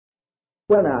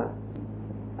Well now,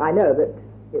 I know that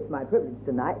it's my privilege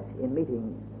tonight in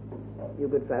meeting you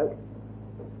good folk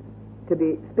to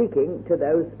be speaking to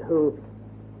those who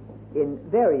in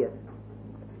various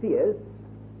spheres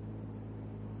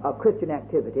of Christian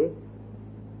activity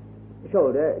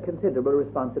shoulder considerable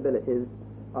responsibilities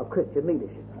of Christian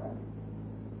leadership.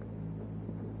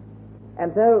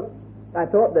 And so I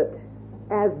thought that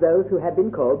as those who had been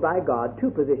called by God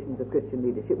to positions of Christian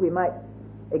leadership, we might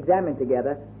examine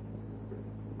together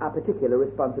our particular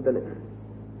responsibilities.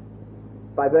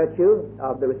 By virtue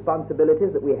of the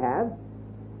responsibilities that we have,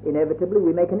 inevitably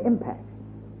we make an impact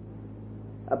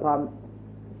upon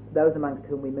those amongst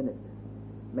whom we minister.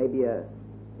 Maybe a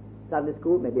Sunday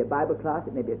school, maybe a Bible class,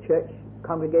 it may be a church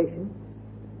congregation,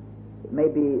 it may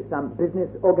be some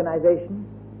business organization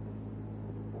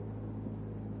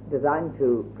designed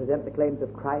to present the claims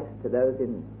of Christ to those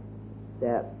in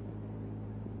their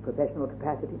professional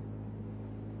capacity.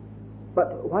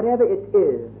 But whatever it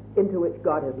is into which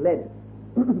God has led us,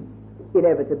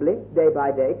 inevitably, day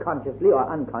by day, consciously or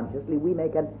unconsciously, we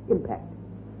make an impact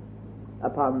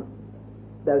upon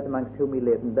those amongst whom we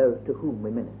live and those to whom we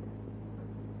minister.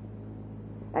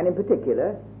 And in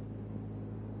particular,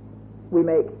 we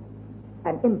make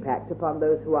an impact upon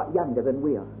those who are younger than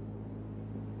we are,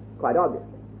 quite obviously.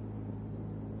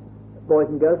 Boys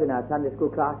and girls in our Sunday school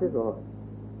classes or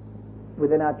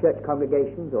within our church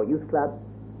congregations or youth clubs,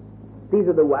 these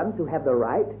are the ones who have the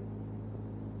right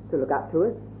to look up to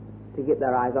us, to get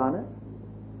their eyes on us,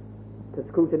 to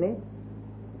scrutinize,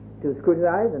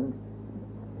 and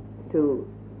to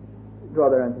draw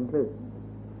their own conclusions.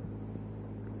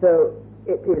 So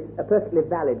it is a perfectly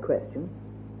valid question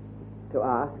to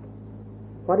ask,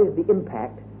 what is the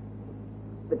impact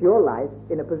that your life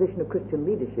in a position of Christian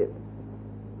leadership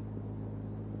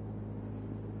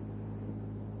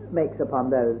makes upon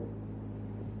those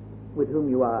with whom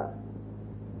you are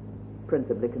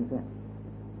principally concerned?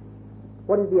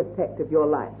 What is the effect of your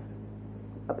life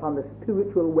upon the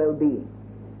spiritual well-being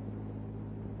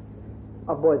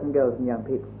of boys and girls and young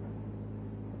people?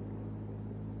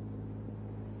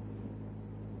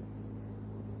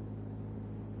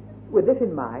 With this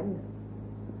in mind,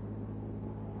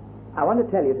 I want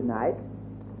to tell you tonight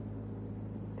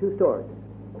two stories.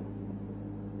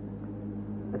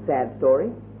 A sad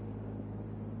story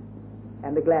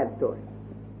and a glad story.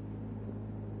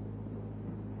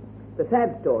 The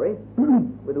sad story,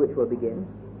 with which we'll begin,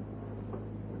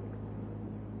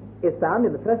 is found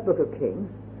in the first book of Kings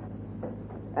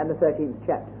and the 13th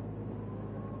chapter.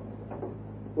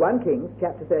 1 Kings,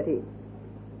 chapter 13.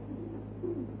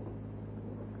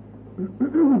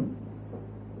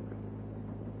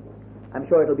 I'm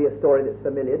sure it'll be a story that's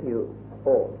familiar to you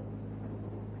all.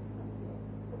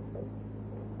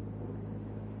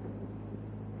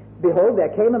 Behold, there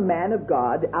came a man of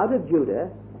God out of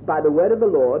Judah by the word of the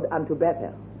Lord unto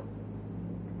Bethel,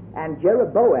 and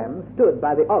Jeroboam stood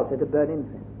by the altar to burn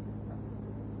incense.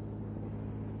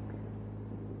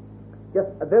 Just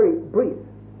a very brief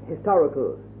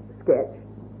historical sketch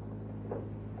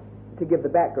to give the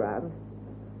background.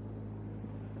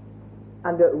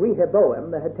 Under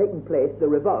Rehoboam there had taken place the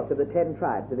revolt of the 10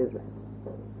 tribes of Israel,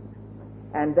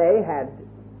 and they had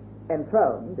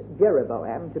enthroned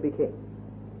Jeroboam to be king.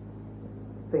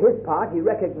 For his part, he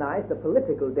recognized the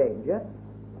political danger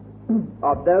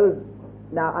of those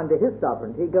now under his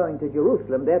sovereignty going to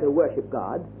Jerusalem there to worship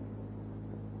God,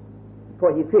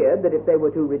 for he feared that if they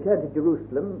were to return to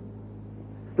Jerusalem,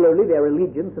 slowly their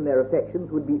allegiance and their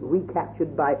affections would be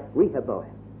recaptured by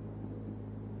Rehoboam.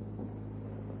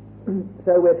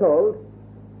 So we're told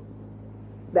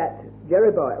that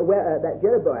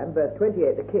Jeroboam, verse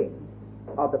 28, the king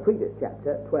of the previous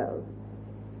chapter 12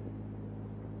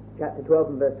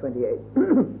 and verse 28,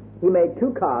 he made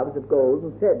 2 calves of gold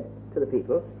and said to the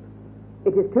people,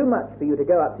 it is too much for you to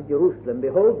go up to Jerusalem.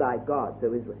 Behold thy gods, O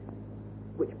Israel,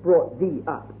 which brought thee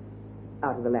up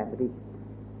out of the land of Egypt.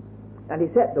 And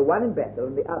he set the one in Bethel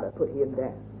and the other put he in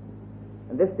Dan.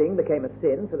 And this thing became a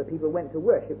sin, for the people went to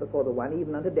worship before the one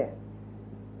even unto death.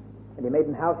 And he made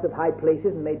an house of high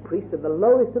places and made priests of the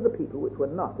lowest of the people, which were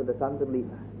not of the sons of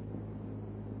Levi.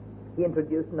 He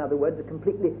introduced, in other words, a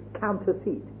completely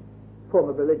counterfeit form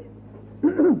of religion,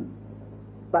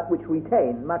 but which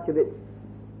retained much of its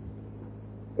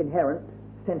inherent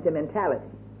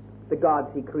sentimentality. The gods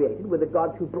he created were the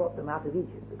gods who brought them out of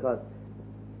Egypt, because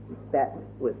that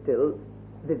was still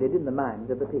vivid in the minds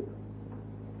of the people.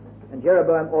 And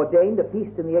Jeroboam ordained a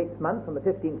feast in the 8th month, on the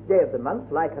 15th day of the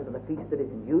month, like unto the feast that is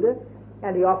in Judah,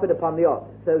 and he offered upon the altar.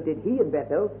 So did he in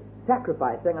Bethel,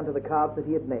 sacrificing unto the calves that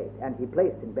he had made. And he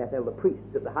placed in Bethel the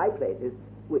priests of the high places,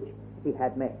 which he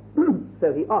had made.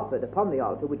 So he offered upon the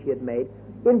altar which he had made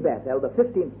in Bethel the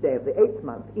 15th day of the 8th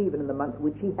month, even in the month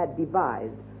which he had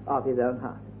devised of his own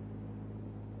heart.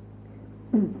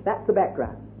 That's the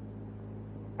background.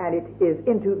 And it is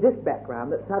into this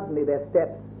background that suddenly there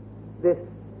steps this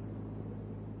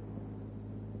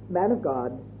man of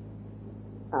God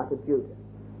out of Judah.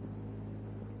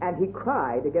 And he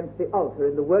cried against the altar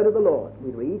in the word of the Lord.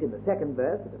 We read in the 2nd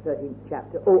verse of the 13th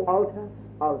chapter, O altar,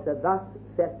 altar, thus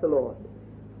saith the Lord,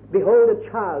 behold,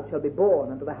 a child shall be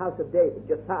born unto the house of David,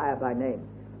 Josiah by name.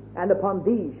 And upon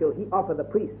thee shall he offer the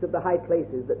priests of the high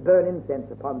places that burn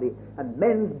incense upon thee, and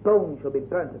men's bones shall be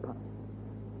burnt upon thee.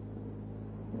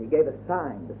 And he gave a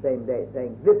sign the same day,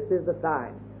 saying, this is the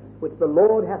sign which the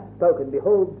Lord hath spoken.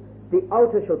 Behold, the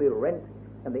altar shall be rent,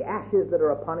 and the ashes that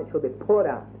are upon it shall be poured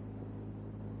out.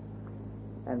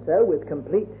 And so, with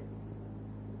complete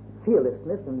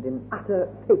fearlessness and in utter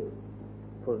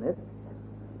faithfulness,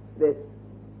 this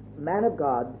man of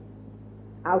God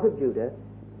out of Judah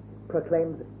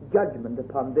proclaims judgment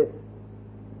upon this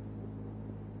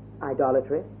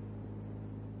idolatry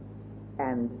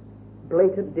and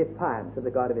blatant defiance of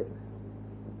the God of Israel.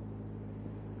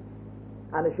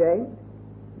 Unashamed,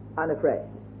 unafraid,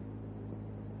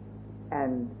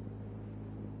 and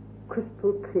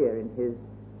crystal clear in his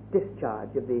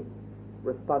discharge of the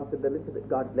responsibility that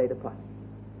God laid upon him.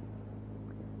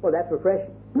 Well, that's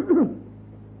refreshing.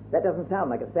 That doesn't sound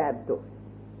like a sad story.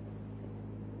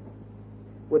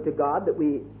 Would to God that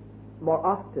we more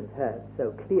often heard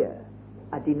so clear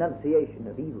a denunciation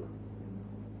of evil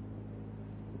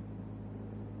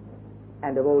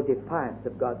and of all defiance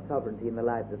of God's sovereignty in the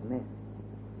lives of men.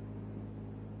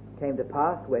 It came to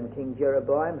pass when King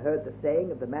Jeroboam heard the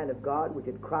saying of the man of God which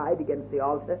had cried against the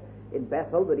altar in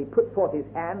Bethel, that he put forth his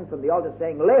hand from the altar,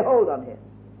 saying, lay hold on him.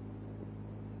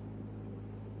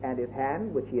 And his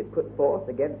hand, which he had put forth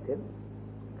against him,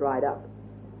 dried up,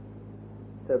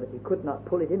 so that he could not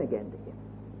pull it in again to him.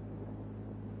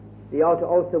 The altar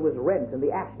also was rent, and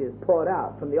the ashes poured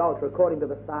out from the altar according to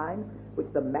the sign which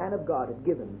the man of God had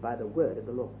given by the word of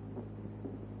the Lord.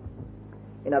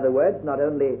 In other words, not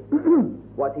only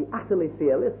was he utterly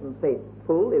fearless and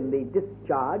faithful in the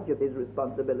discharge of his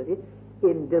responsibility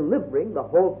in delivering the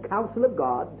whole counsel of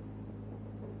God,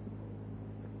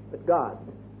 but God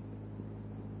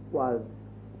was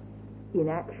in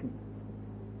action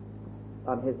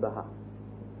on his behalf.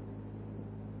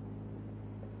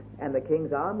 And the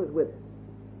king's arm was with him.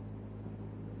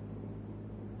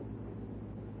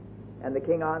 And the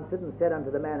king answered and said unto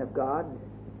the man of God,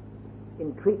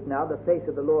 entreat now the face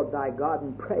of the Lord thy God,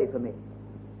 and pray for me,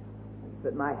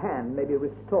 that my hand may be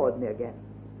restored me again.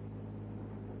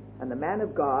 And the man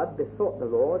of God besought the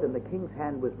Lord, and the king's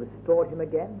hand was restored him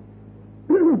again,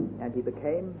 and he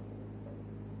became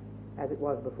as it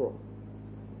was before.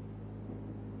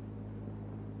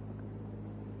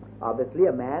 Obviously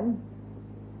a man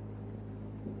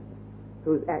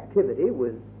whose activity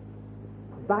was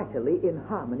vitally in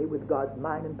harmony with God's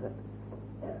mind and purpose.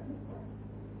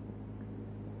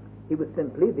 He was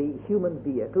simply the human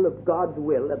vehicle of God's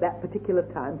will at that particular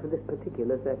time for this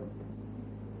particular circumstance.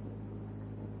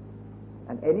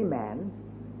 And any man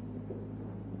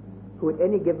who at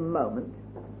any given moment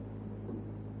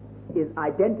is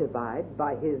identified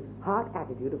by his heart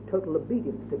attitude of total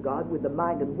obedience to God with the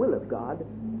mind and will of God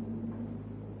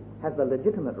has the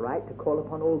legitimate right to call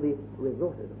upon all the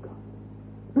resources of God.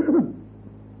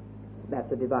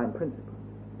 That's a divine principle,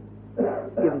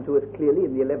 given to us clearly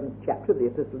in the 11th chapter of the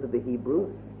Epistle to the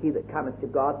Hebrews. He that cometh to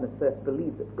God must first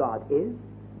believe that God is,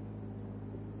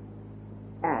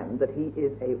 and that he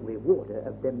is a rewarder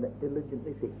of them that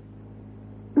diligently seek.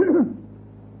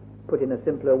 Put in a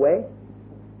simpler way,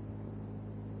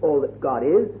 all that God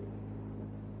is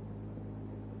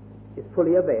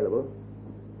fully available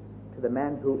to the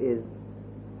man who is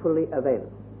fully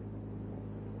available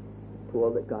to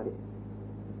all that God is.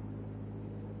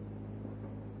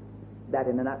 That,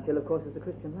 in a nutshell, of course, is the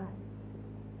Christian life.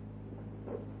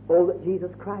 All that Jesus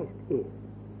Christ is,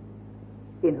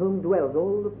 in whom dwells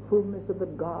all the fullness of the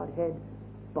Godhead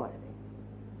bodily,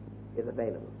 is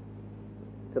available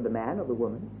to the man or the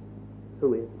woman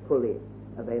who is fully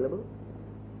available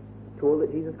to all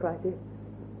that Jesus Christ is.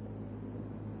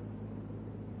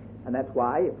 And that's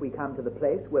why, if we come to the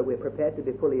place where we're prepared to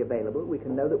be fully available, we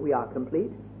can know that we are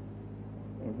complete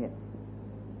in Him.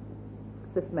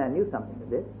 This man knew something of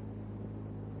this.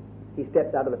 He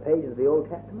stepped out of the pages of the Old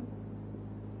Testament,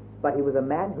 but he was a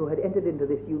man who had entered into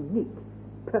this unique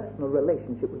personal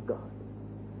relationship with God,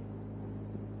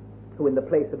 who in the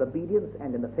place of obedience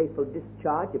and in the faithful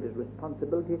discharge of his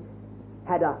responsibility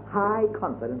had a high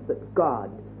confidence that God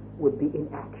would be in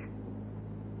action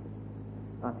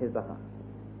on his behalf.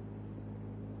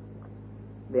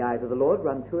 The eyes of the Lord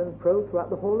run to and fro throughout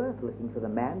the whole earth, looking for the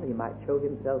man that he might show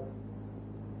himself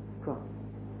strong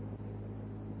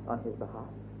on his behalf,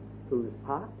 whose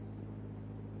heart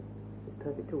is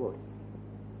perfect toward him.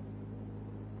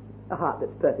 A heart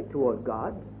that's perfect toward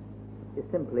God is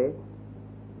simply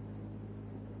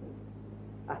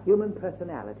a human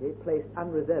personality placed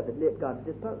unreservedly at God's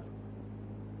disposal.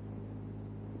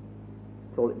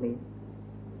 That's all it means.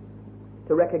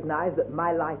 To recognize that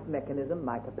my life mechanism,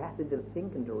 my capacity to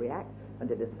think and to react and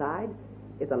to decide,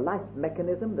 is a life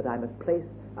mechanism that I must place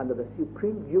under the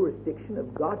supreme jurisdiction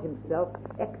of God himself,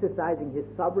 exercising his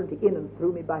sovereignty in and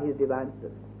through me by his divine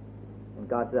spirit. And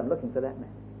God says, I'm looking for that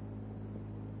man.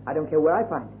 I don't care where I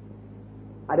find him.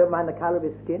 I don't mind the color of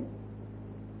his skin.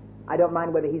 I don't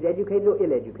mind whether he's educated or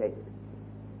ill-educated,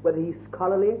 whether he's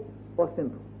scholarly or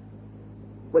simple,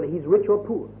 whether he's rich or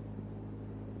poor,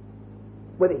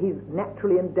 whether he's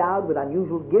naturally endowed with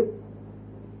unusual gifts,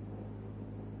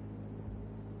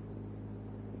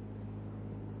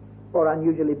 or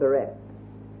unusually bereft.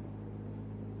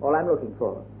 All I'm looking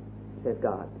for, says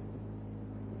God,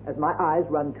 as my eyes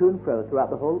run to and fro throughout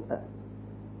the whole earth,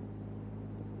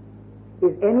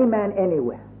 is any man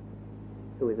anywhere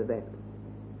who is available.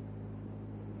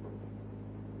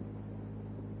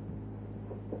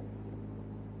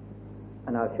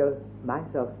 And I'll show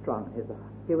myself strong in his behalf.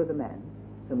 Here was a man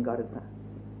whom God had found.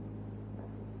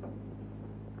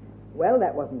 Well,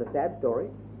 that wasn't a sad story.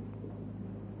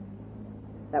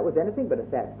 That was anything but a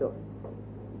sad story.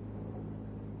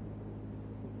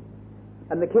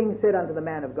 And the king said unto the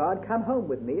man of God, Come home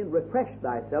with me and refresh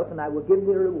thyself, and I will give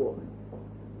thee a reward.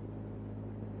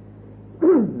 The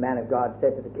man of God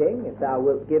said to the king, If thou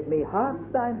wilt give me half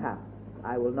thine house,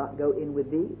 I will not go in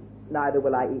with thee, neither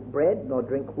will I eat bread nor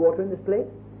drink water in this place.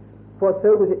 For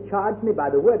so was it charged me by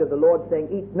the word of the Lord, saying,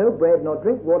 Eat no bread nor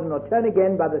drink water, nor turn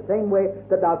again by the same way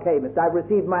that thou camest. I've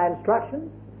received my instructions,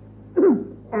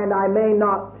 and I may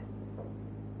not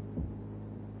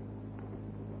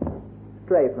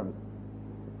stray from them.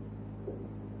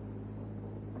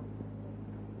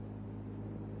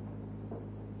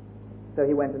 So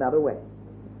he went another way,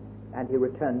 and he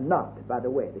returned not by the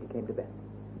way that he came to Bethel.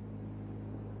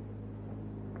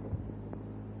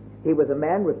 He was a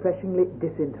man refreshingly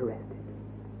disinterested.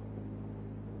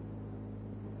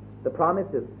 The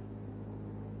promise of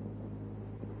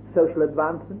social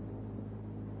advancement,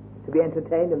 to be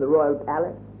entertained in the royal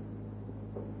palace,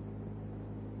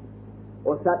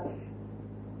 or such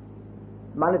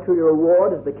monetary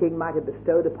reward as the king might have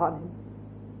bestowed upon him,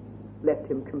 left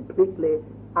him completely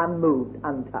unmoved,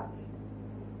 untouched.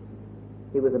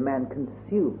 He was a man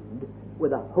consumed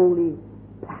with a holy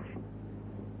passion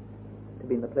to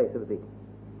be in the place of thee.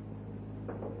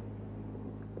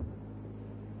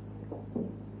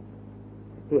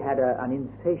 He had an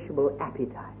insatiable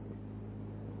appetite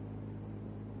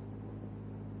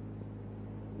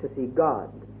to see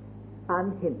God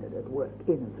unhindered at work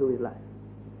in and through his life.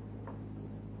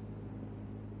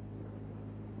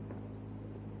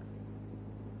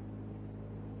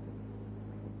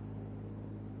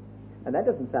 And that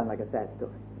doesn't sound like a sad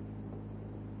story.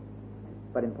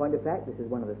 But in point of fact, this is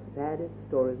one of the saddest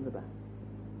stories in the Bible.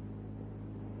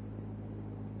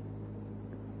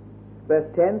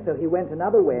 Verse 10, So he went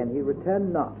another way, and he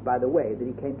returned not by the way that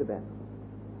he came to Bethel.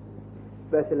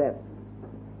 Verse 11,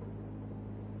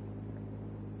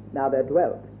 Now there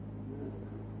dwelt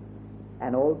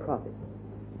an old prophet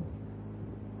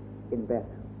in Bethel.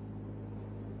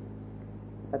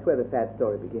 That's where the sad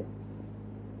story begins.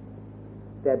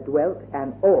 There dwelt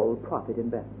an old prophet in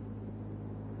Bethel.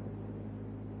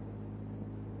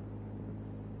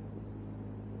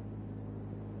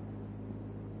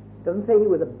 It doesn't say he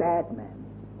was a bad man.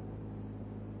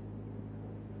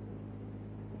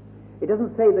 It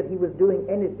doesn't say that he was doing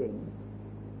anything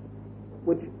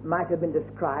which might have been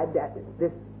described at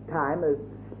this time as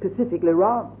specifically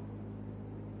wrong.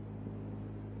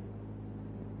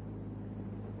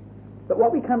 But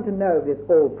what we come to know of this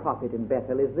old prophet in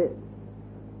Bethel is this: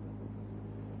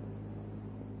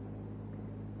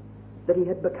 that he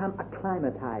had become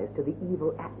acclimatized to the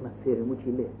evil atmosphere in which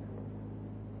he lived.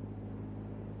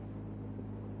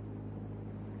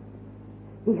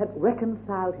 He had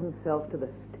reconciled himself to the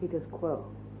status quo.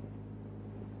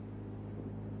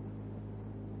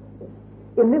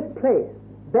 In this place,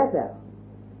 Bethel,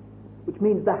 which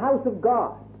means the house of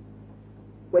God,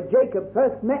 where Jacob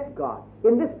first met God,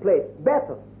 in this place,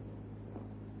 Bethel,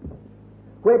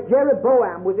 where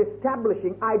Jeroboam was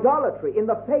establishing idolatry in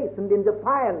the face and in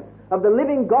defiance of the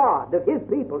living God of his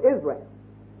people, Israel,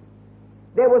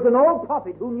 there was an old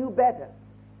prophet who knew better.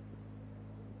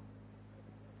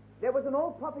 There was an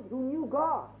old prophet who knew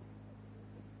God.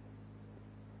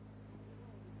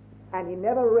 And he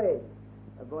never raised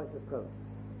a voice of protest.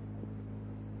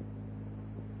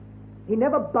 He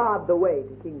never barred the way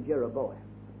to King Jeroboam.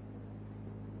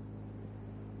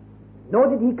 Nor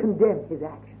did he condemn his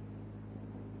actions.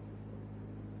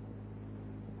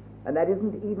 And that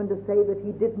isn't even to say that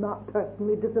he did not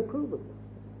personally disapprove of them.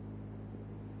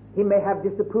 He may have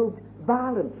disapproved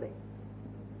violently,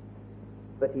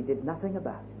 but he did nothing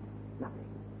about it. Nothing.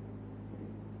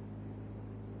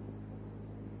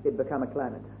 He'd become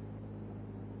acclimatized.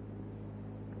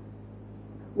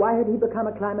 Why had he become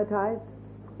acclimatized?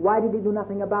 Why did he do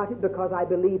nothing about it? Because I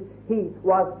believe he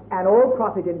was an old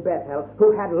prophet in Bethel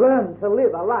who had learned to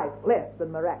live a life less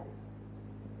than miraculous.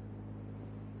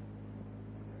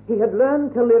 He had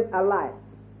learned to live a life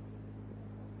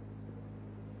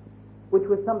which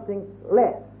was something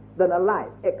less than a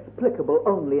life explicable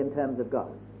only in terms of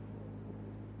God.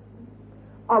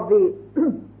 Of the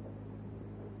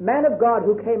man of God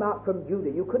who came out from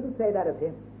Judah, you couldn't say that of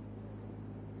him.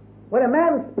 When a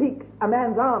man speaks, a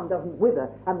man's arm doesn't wither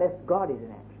unless God is in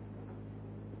action.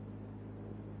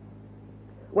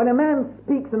 When a man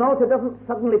speaks, an altar doesn't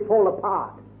suddenly fall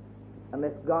apart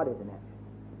unless God is in action.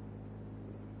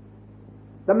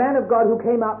 The man of God who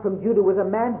came out from Judah was a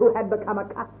man who had become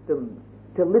accustomed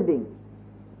to living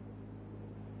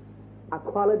a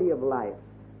quality of life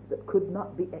that could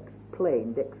not be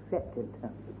explained except in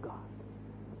terms of God.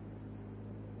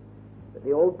 But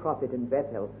the old prophet in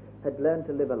Bethel had learned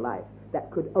to live a life that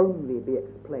could only be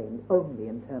explained only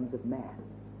in terms of man,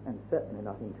 and certainly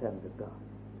not in terms of God.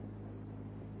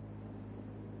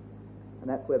 And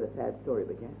that's where the sad story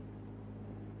began.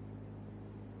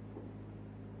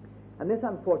 And this,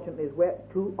 unfortunately, is where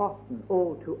too often,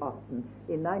 all too often,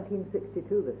 in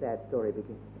 1962 the sad story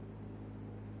begins.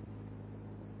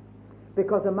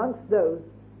 Because amongst those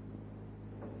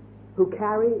who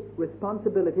carry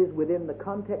responsibilities within the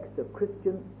context of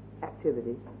Christian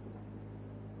activity,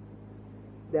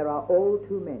 there are all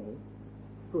too many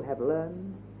who have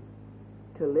learned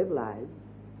to live lives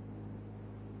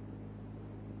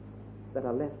that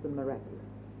are less than miraculous.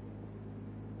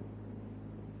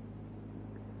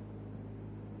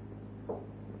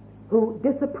 Who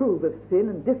disapprove of sin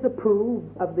and disapprove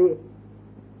of the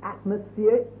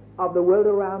atmosphere of the world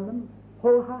around them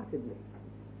wholeheartedly,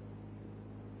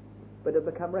 but have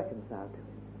become reconciled to it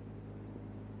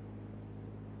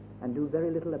and do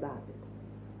very little about it,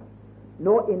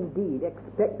 nor indeed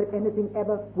expect that anything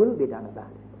ever will be done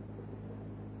about it.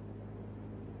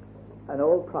 An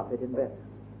old prophet in Bethel,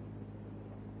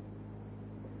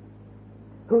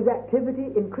 whose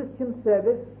activity in Christian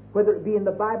service, whether it be in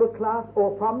the Bible class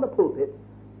or from the pulpit,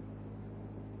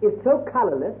 is so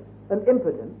colorless and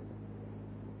impotent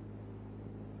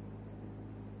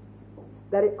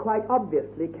that it quite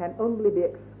obviously can only be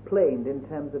explained in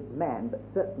terms of man, but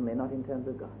certainly not in terms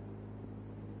of God.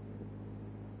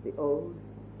 The old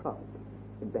prophet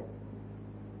in Bethel.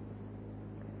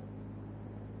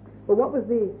 Well, what was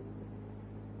the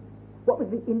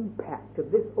impact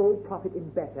of this old prophet in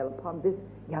Bethel upon this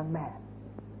young man?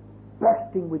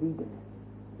 Bursting with eagerness,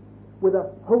 with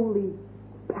a holy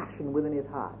passion within his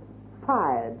heart,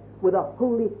 fired with a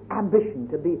holy ambition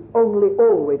to be only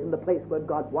always in the place where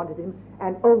God wanted him,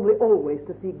 and only always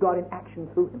to see God in action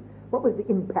through him. What was the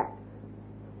impact,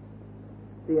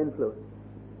 the influence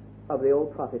of the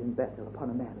old prophet in Bethel upon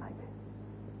a man like this?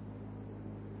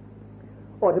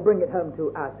 Or to bring it home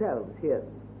to ourselves here,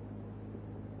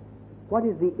 what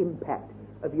is the impact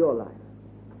of your life?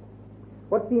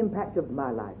 What's the impact of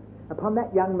my life upon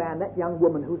that young man, that young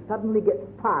woman who suddenly gets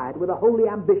fired with a holy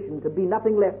ambition to be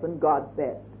nothing less than God's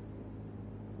best,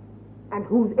 and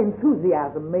whose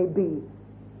enthusiasm may be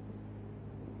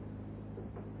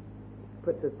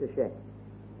puts us to shame?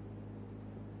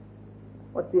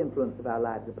 What's the influence of our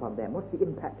lives upon them? What's the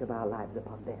impact of our lives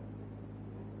upon them?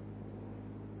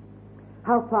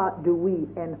 How far do we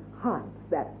enhance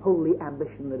that holy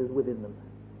ambition that is within them?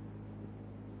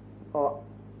 Or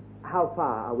how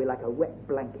far are we like a wet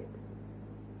blanket,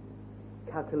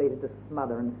 calculated to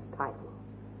smother and stifle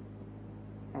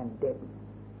and deaden?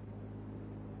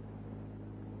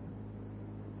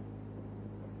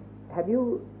 Have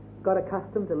you got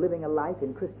accustomed to living a life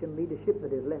in Christian leadership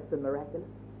that is less than miraculous?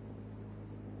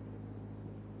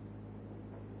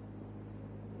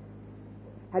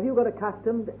 Have you got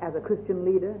accustomed as a Christian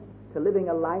leader to living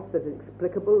a life that is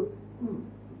explicable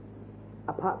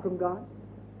apart from God?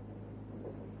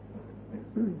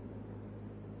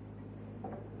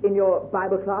 In your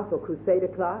Bible class or Crusader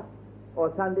class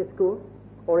or Sunday school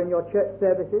or in your church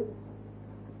services?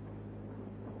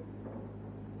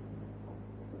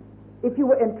 if you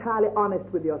were entirely honest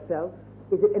with yourself,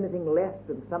 is it anything less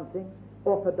than something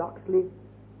orthodoxly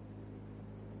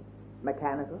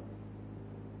mechanical?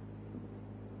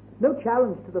 No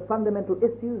challenge to the fundamental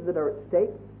issues that are at stake.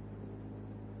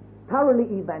 Thoroughly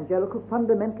evangelical,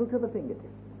 fundamental to the fingertips.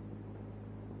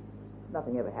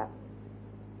 Nothing ever happens.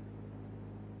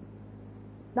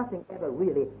 Nothing ever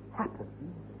really happens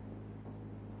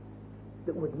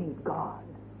that would need God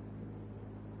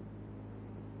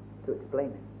to explain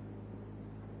it.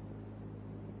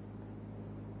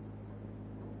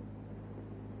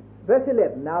 Verse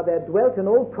 11, now there dwelt an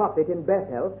old prophet in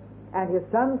Bethel, and his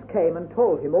sons came and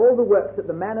told him all the works that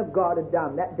the man of God had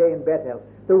done that day in Bethel,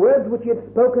 the words which he had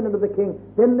spoken unto the king.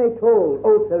 Then they told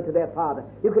also to their father.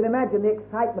 You can imagine the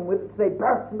excitement with which they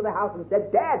burst into the house and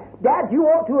said, Dad, you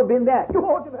ought to have been there. You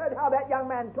ought to have heard how that young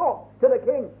man talked to the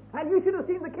king. And you should have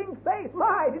seen the king's face.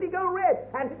 My, did he go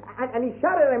red? And he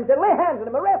shouted at him and said, lay hands on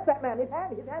him, arrest that man. His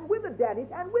hand withered, Dad.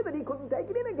 His hand withered. He couldn't take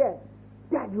it in again.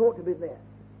 Dad, you ought to have been there.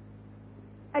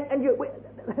 And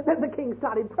the king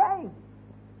started praying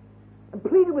and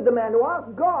pleaded with the man to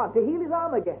ask God to heal his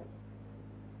arm again.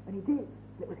 And he did.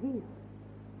 And it was healed.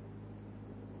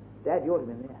 Dad, you ought to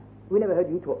have been there. We never heard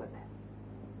you talk like that.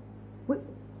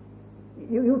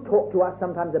 You talk to us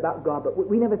sometimes about God, but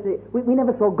we never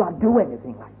saw God do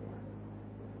anything like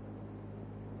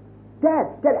this.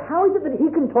 Dad, how is it that he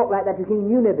can talk like that to King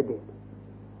and you never did?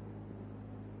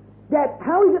 Dad,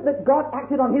 how is it that God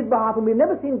acted on his behalf and we've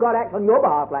never seen God act on your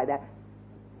behalf like that?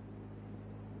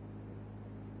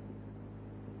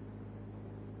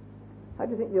 How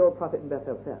do you think the old prophet in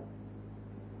Bethel felt?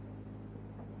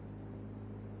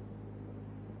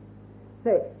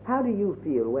 Say, how do you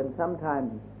feel when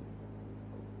sometimes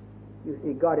you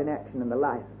see God in action in the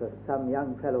life of some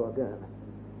young fellow or girl?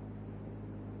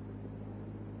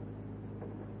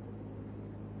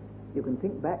 You can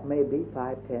think back maybe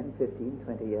 5, 10, 15,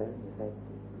 20 years and you say,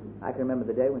 I can remember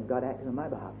the day when God acted on my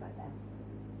behalf like that.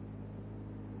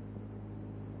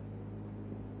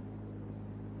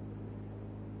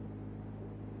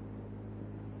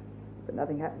 But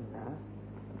nothing happens now.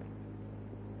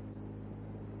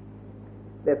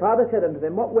 Their father said unto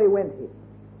them, what way went he?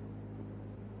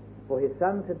 For his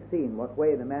sons had seen what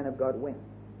way the man of God went,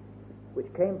 which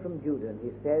came from Judah. And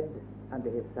he said unto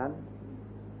his son,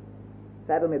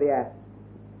 saddle me the ass.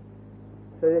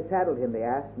 So they saddled him the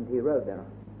ass, and he rode thereon.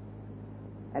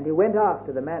 And he went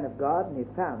after the man of God, and he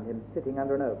found him sitting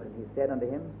under an oak. And he said unto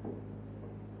him,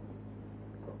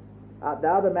 art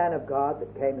thou the man of God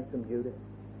that camest from Judah?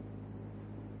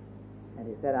 And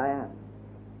he said, I am.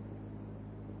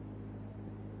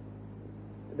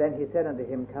 Then he said unto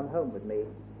him, come home with me,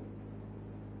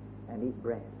 and eat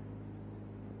bread.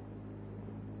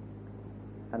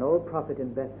 An old prophet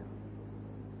in Bethel.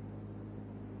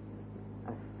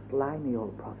 Slimy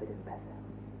old prophet in Bethel.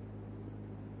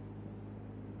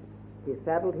 He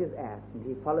saddled his ass and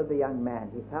he followed the young man.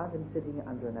 He found him sitting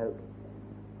under an oak.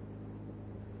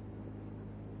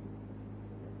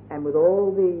 And with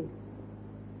all the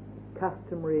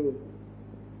customary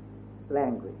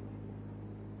language,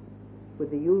 with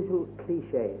the usual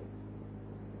cliches,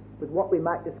 with what we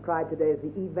might describe today as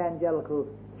the evangelical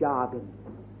jargon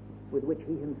with which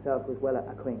he himself was well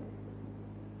acquainted.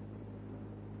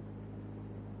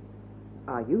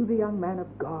 Are you the young man of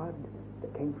God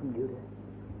that came from Judah?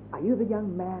 Are you the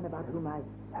young man about whom I've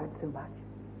heard so much?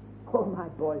 All my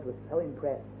boys were so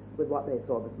impressed with what they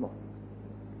saw this morning.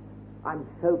 I'm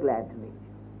so glad to meet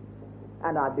you.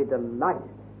 And I'd be delighted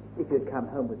if you'd come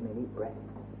home with me and eat bread.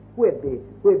 We'd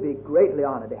be greatly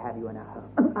honored to have you in our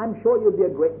home. I'm sure you'll be a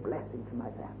great blessing to my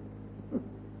family.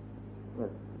 Well,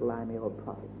 slimy old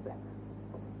prophet Bethel.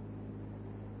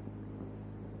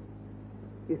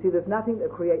 You see, there's nothing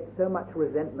that creates so much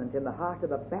resentment in the heart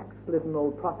of a backslidden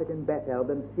old prophet in Bethel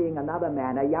than seeing another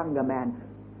man, a younger man,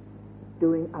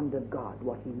 doing under God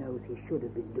what he knows he should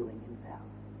have been doing himself.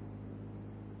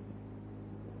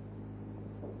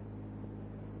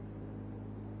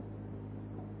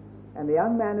 And the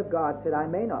young man of God said, I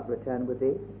may not return with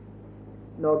thee,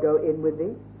 nor go in with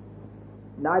thee.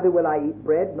 Neither will I eat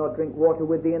bread, nor drink water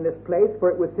with thee in this place, for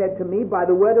it was said to me by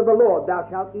the word of the Lord, thou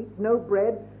shalt eat no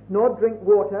bread, nor drink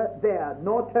water there,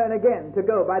 nor turn again to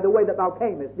go by the way that thou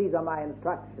camest. These are my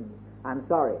instructions. I'm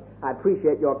sorry. I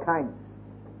appreciate your kindness,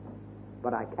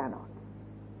 but I cannot.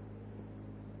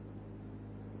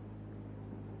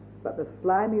 But the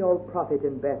slimy old prophet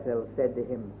in Bethel said to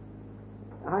him,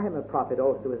 I am a prophet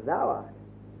also as thou art.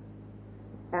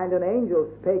 And an angel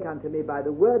spake unto me by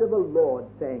the word of the Lord,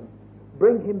 saying,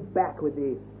 bring him back with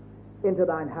thee into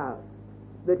thine house,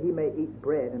 that he may eat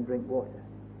bread and drink water.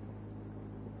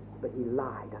 But he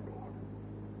lied unto him.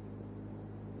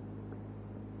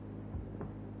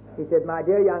 He said, "My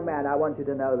dear young man, I want you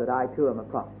to know that I too am a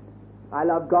prophet. I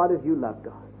love God as you love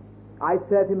God. I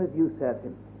serve him as you serve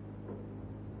him.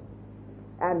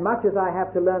 And much as I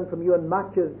have to learn from you, and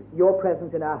much as your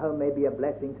presence in our home may be a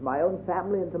blessing to my own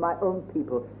family and to my own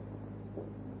people,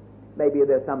 maybe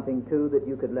there's something too that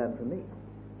you could learn from me.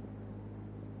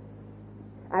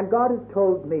 And God has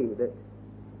told me that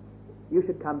you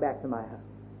should come back to my home."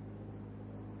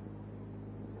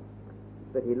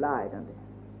 But he lied unto him.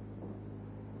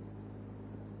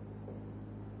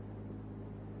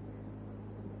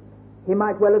 He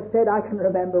might well have said, "I can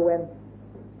remember when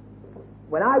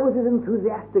I was as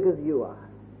enthusiastic as you are,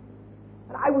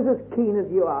 and I was as keen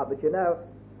as you are, but you know,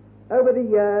 over the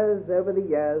years,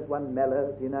 one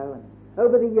mellows, you know, and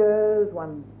over the years,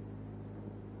 one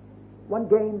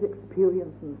gains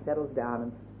experience and settles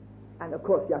down, and of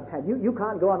course, young man, you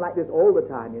can't go on like this all the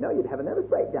time, you know, you'd have a nervous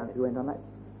breakdown if you went on like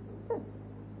this.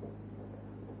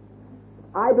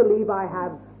 I believe I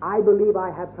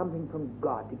have something from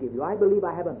God to give you. I believe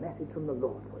I have a message from the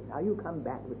Lord for you. Now you come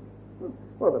back with..."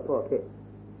 Well, the poor kid,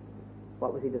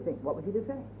 what was he to think? What was he to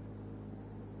say?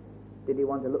 Did he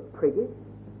want to look priggish,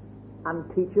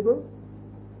 unteachable,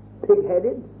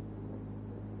 pig-headed,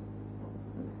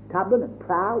 and stubborn and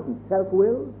proud and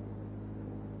self-willed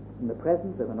in the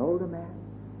presence of an older man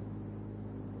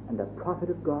and a prophet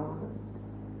of God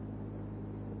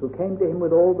who came to him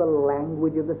with all the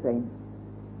language of the saints?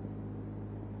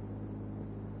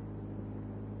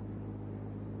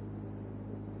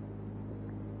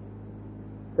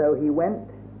 So he went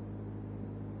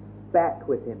back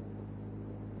with him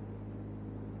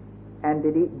and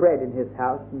did eat bread in his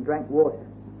house and drank water.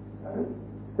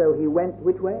 So he went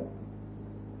which way?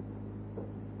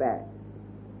 Back.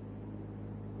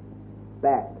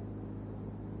 Back.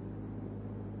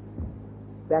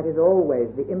 That is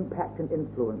always the impact and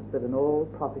influence that an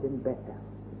old prophet in Bethel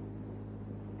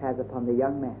has upon the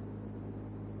young man.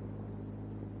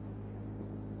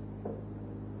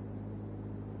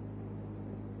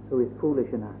 Who is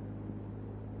foolish enough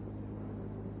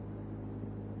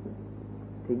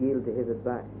to yield to his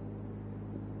advice.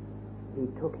 He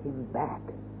took him back.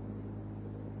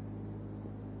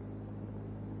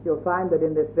 You'll find that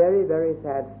in this very, very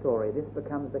sad story, this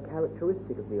becomes the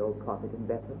characteristic of the old prophet in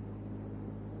Bethel.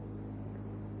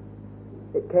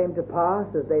 It came to pass,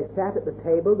 as they sat at the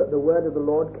table, that the word of the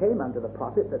Lord came unto the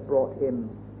prophet that brought him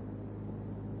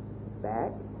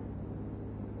back.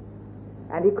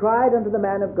 And he cried unto the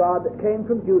man of God that came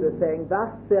from Judah, saying, "Thus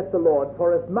saith the Lord,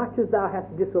 forasmuch as thou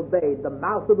hast disobeyed the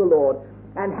mouth of the Lord,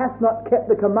 and hast not kept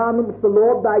the commandment which the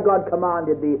Lord thy God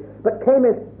commanded thee, but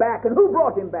camest back," and who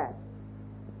brought him back?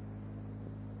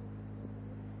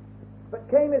 "But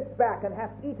camest back, and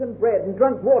hast eaten bread, and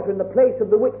drunk water in the place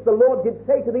of the which the Lord did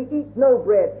say to thee, Eat no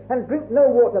bread, and drink no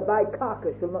water, thy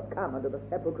carcass shall not come unto the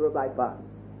sepulchre of thy father."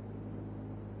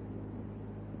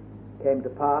 Came to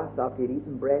pass, after he had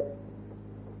eaten bread,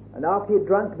 and after he had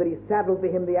drunk, that he saddled for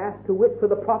him the ass, to wit, for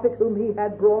the prophet whom he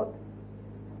had brought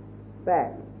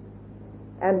back.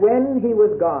 And when he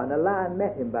was gone, a lion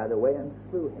met him by the way, and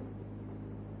slew him.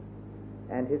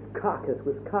 And his carcass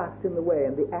was cast in the way,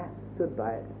 and the ass stood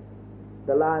by it.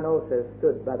 The lion also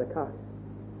stood by the carcass.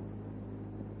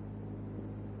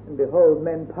 And behold,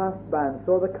 men passed by and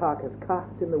saw the carcass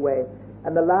cast in the way,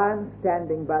 and the lion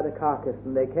standing by the carcass,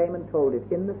 and they came and told it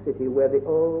in the city where the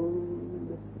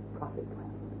old prophet dwelt.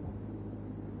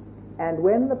 And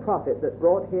when the prophet that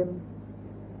brought him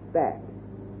back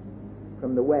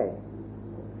from the way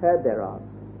heard thereof,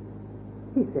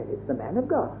 he said, "It's the man of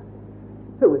God,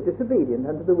 who was disobedient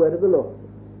unto the word of the Lord.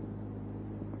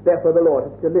 Therefore the Lord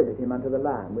hath delivered him unto the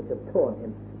lion, which hath torn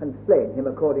him and slain him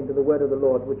according to the word of the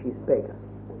Lord which he spake unto him."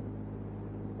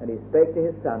 And he spake to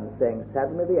his sons, saying,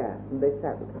 "Saddle me the ass," and they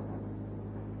saddled him.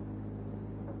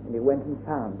 And he went and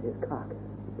found his carcass.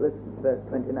 Listen, verse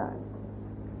 29.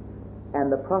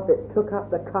 "And the prophet took up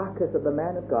the carcass of the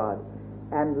man of God,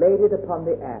 and laid it upon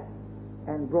the ass,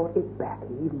 and brought it back."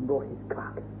 He even brought his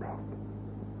carcass back.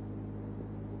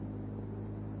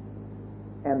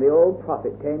 And the old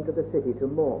prophet came to the city to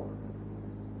mourn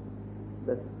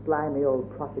the slimy old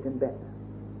prophet in Bethel,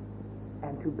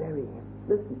 and to bury him.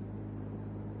 Listen.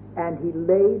 "And he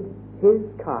laid his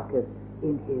carcass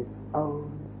in his own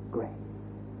grave.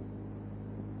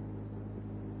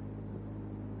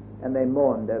 And they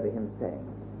mourned over him, saying,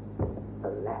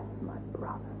 Alas, my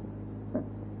brother."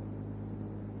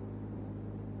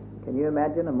 Can you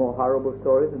imagine a more horrible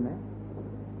story than that?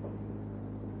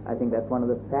 I think that's one of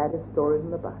the saddest stories in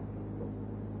the Bible.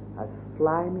 A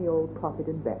slimy old prophet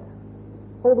in Bethel.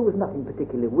 Oh, there was nothing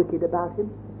particularly wicked about him,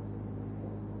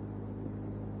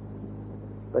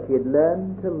 but he had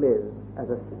learned to live as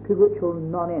a spiritual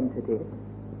non-entity,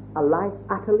 a life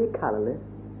utterly colorless,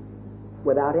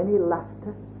 without any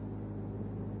luster,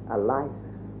 a life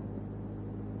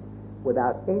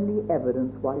without any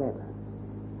evidence whatever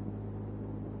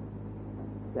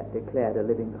that declared a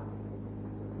living God.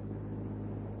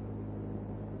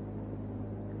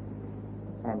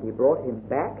 And he brought him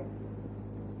back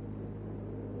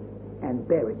and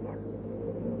buried him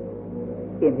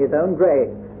in his own grave.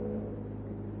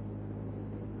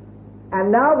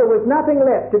 And now there was nothing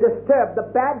left to disturb the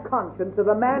bad conscience of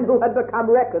a man who had become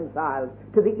reconciled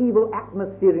to the evil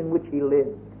atmosphere in which he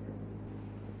lived,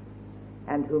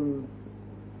 and whom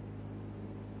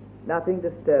nothing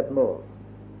disturbed more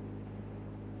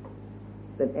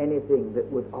than anything that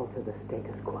would alter the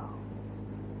status quo.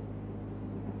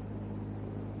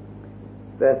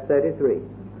 Verse 33.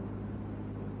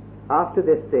 After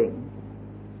this thing,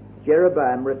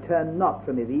 Jeroboam returned not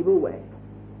from his evil way,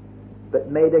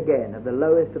 but made again of the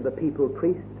lowest of the people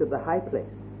priests of the high place.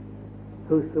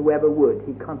 Whosoever would,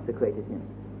 he consecrated him,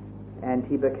 and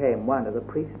he became one of the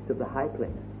priests of the high place.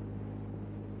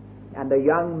 And the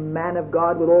young man of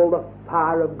God, with all the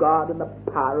fire of God and the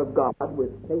power of God, was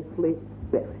safely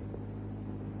buried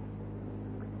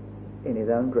in his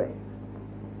own grave.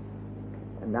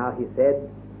 And now he said,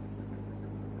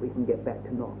 we can get back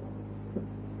to normal.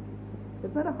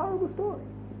 Isn't that a horrible story?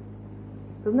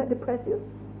 Doesn't that depress you?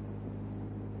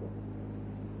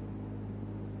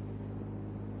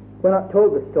 We're not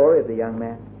told the story of the young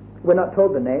man. We're not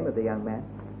told the name of the young man.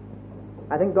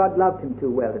 I think God loved him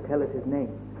too well to tell us his name.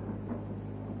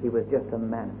 He was just a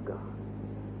man of God.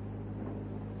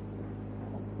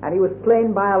 And he was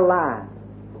slain by a lion.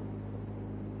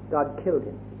 God killed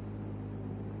him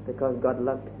because God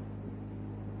loved him.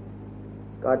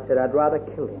 God said, I'd rather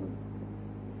kill him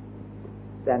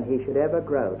than he should ever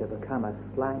grow to become a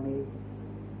slimy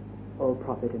old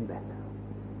prophet in Bethel.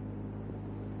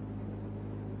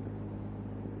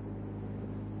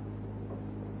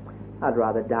 I'd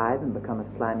rather die than become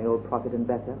a slimy old prophet in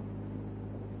Bethel.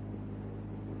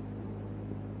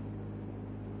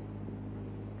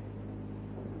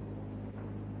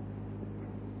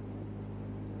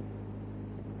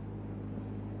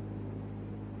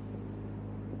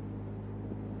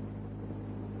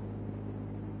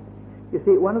 You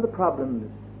see, one of the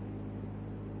problems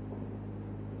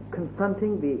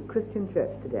confronting the Christian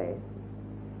church today,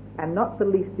 and not the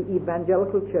least the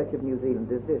evangelical church of New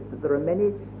Zealand, is this, that there are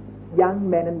many young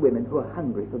men and women who are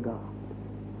hungry for God.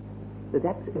 There's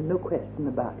absolutely no question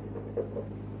about it.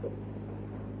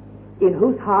 In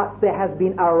whose hearts there has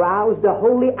been aroused a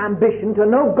holy ambition to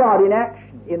know God in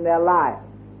action in their lives.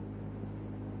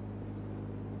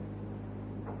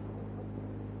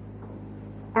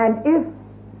 And if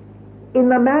in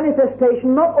the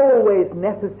manifestation, not always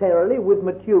necessarily with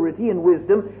maturity and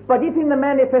wisdom, but if in the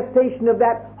manifestation of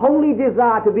that holy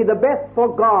desire to be the best for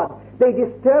God, they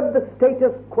disturb the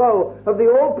status quo of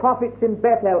the old prophets in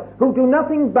Bethel, who do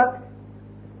nothing but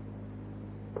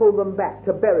pull them back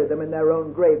to bury them in their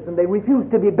own graves, and they refuse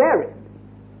to be buried,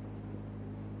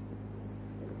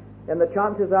 then the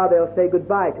chances are they'll say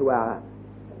goodbye to our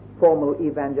formal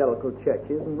evangelical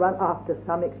churches and run after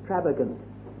some extravagant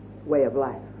way of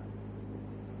life,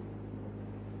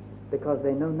 because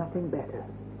they know nothing better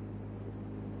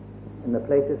in the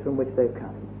places from which they've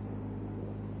come.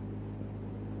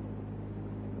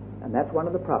 And that's one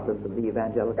of the problems of the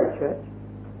evangelical church.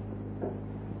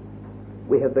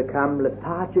 We have become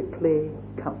lethargically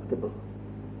comfortable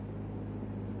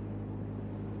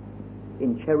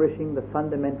in cherishing the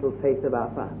fundamental faith of our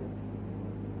fathers,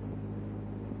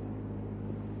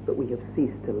 but we have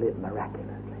ceased to live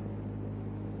miraculously.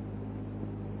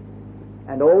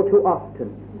 And all too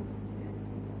often,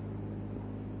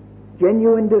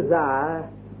 genuine desire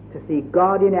to see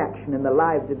God in action in the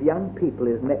lives of young people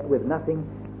is met with nothing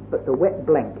but the wet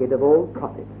blanket of old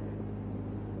prophets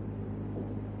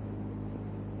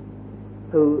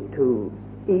who, to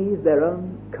ease their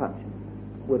own conscience,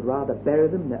 would rather bury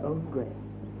them in their own graves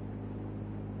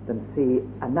than see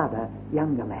another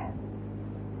younger man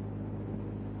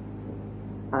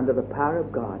under the power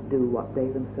of God do what they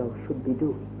themselves should be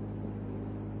doing.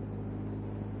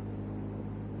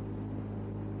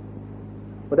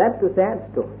 Well, that's the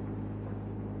sad story.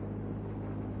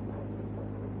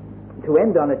 To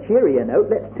end on a cheerier note,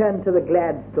 let's turn to the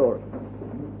glad story.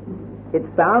 It's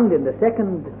found in the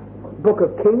second book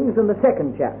of Kings and the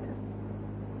second chapter.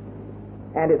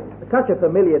 And it's such a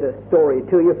familiar story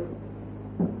to you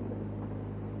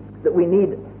that we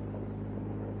need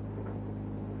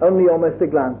only almost a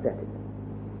glance at it.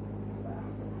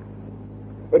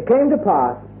 It came to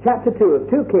pass, chapter 2 of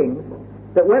 2 Kings,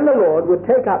 that when the Lord would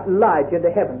take up Elijah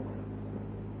into heaven,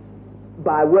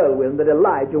 by a whirlwind that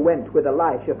Elijah went with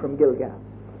Elisha from Gilgal.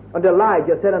 And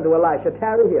Elijah said unto Elisha,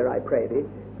 tarry here, I pray thee,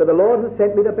 for the Lord has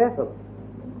sent me to Bethel.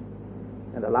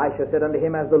 And Elisha said unto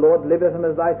him, as the Lord liveth and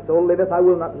as thy soul liveth, I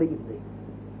will not leave thee.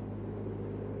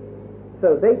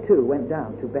 So they too went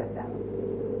down to Bethel.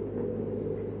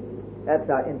 That's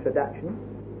our introduction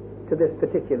to this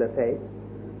particular phase.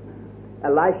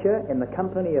 Elisha in the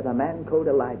company of a man called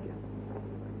Elijah.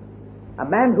 A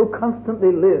man who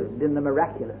constantly lived in the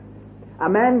miraculous. A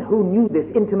man who knew this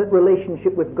intimate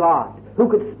relationship with God, who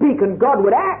could speak and God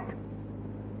would act.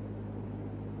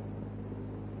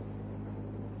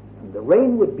 And the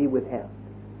rain would be withheld,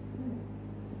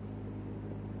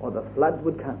 or the floods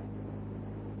would come.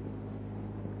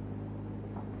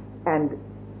 And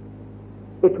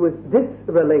it was this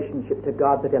relationship to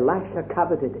God that Elisha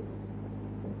coveted.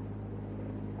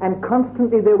 And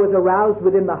constantly there was aroused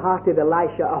within the heart of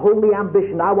Elisha a holy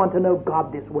ambition. I want to know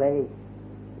God this way.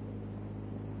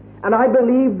 And I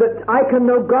believe that I can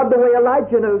know God the way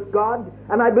Elijah knows God.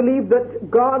 And I believe that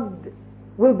God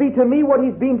will be to me what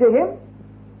he's been to him.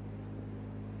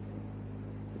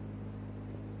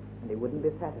 And he wouldn't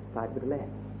be satisfied with less.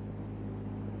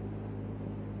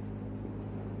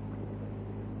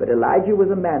 But Elijah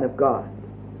was a man of God.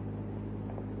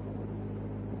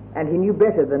 And he knew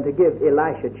better than to give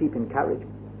Elisha cheap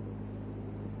encouragement.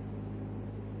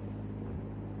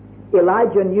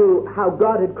 Elijah knew how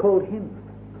God had called him.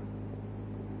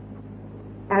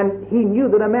 And he knew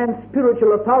that a man's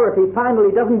spiritual authority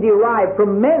finally doesn't derive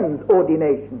from men's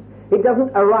ordination. It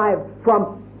doesn't arrive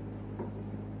from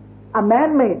a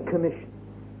man-made commission.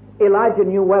 Elijah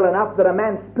knew well enough that a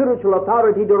man's spiritual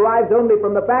authority derives only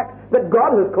from the fact that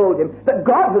God has called him, that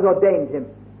God has ordained him,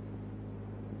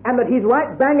 and that he's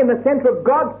right bang in the center of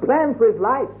God's plan for his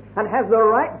life, and has the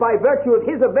right, by virtue of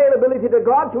his availability to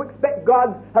God, to expect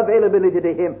God's availability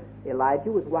to him.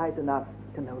 Elijah was wise enough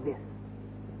to know this.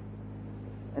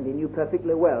 And he knew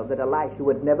perfectly well that Elisha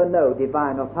would never know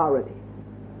divine authority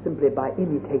simply by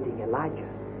imitating Elijah.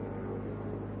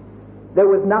 There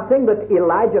was nothing that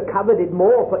Elijah coveted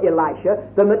more for Elisha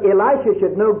than that Elisha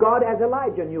should know God as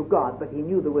Elijah knew God, but he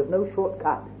knew there was no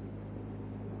shortcut.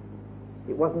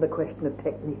 It wasn't a question of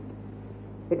technique.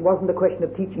 It wasn't a question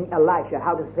of teaching Elisha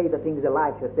how to say the things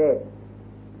Elisha said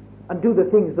and do the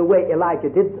things the way Elijah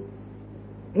did them.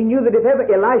 He knew that if ever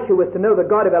Elisha was to know the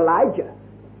God of Elijah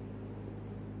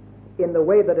in the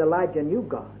way that Elijah knew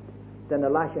God, then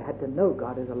Elisha had to know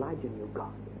God as Elijah knew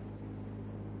God.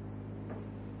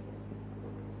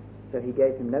 So he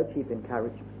gave him no cheap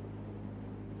encouragement.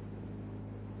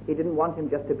 He didn't want him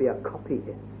just to be a copyist.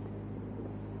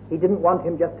 He didn't want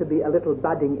him just to be a little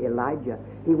budding Elijah.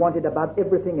 He wanted above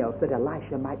everything else that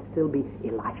Elisha might still be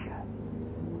Elisha,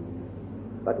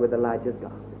 but with Elijah's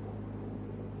God.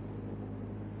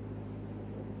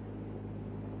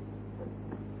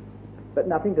 But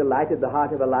nothing delighted the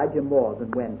heart of Elijah more than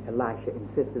when Elisha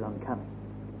insisted on coming.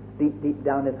 Deep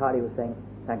down in his heart he was saying,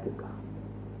 thank you, God.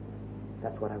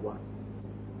 That's what I want.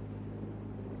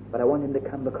 But I want him to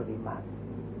come because he must.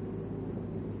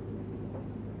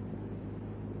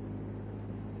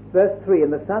 Verse 3,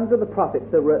 and the sons of the prophets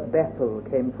that were at Bethel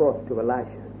came forth to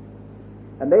Elisha.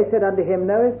 And they said unto him,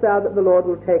 knowest thou that the Lord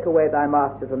will take away thy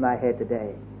master from thy head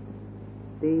today?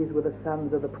 These were the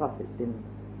sons of the prophets in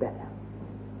Bethel.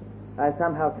 I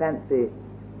somehow fancy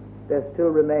there still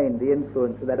remained the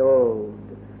influence of that old,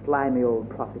 slimy old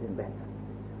prophet in Bethel.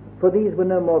 For these were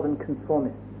no more than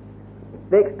conformists.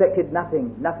 They expected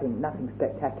nothing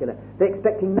spectacular. They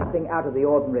expected nothing out of the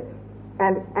ordinary.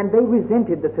 And they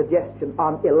resented the suggestion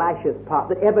on Elisha's part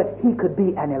that ever he could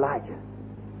be an Elijah.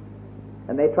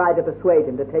 And they tried to persuade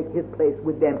him to take his place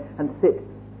with them and sit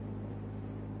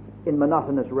in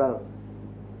monotonous rows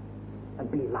and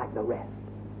be like the rest,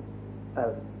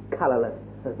 as colorless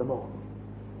as them all.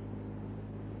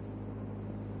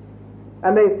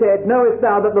 And they said, knowest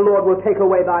thou that the Lord will take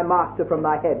away thy master from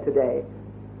thy head today?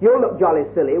 You'll look jolly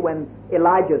silly when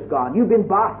Elijah's gone. You've been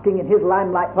basking in his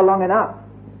limelight for long enough.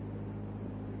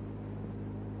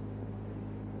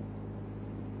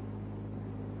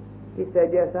 He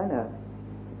said, yes, I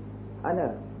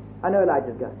know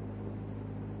Elijah's gone.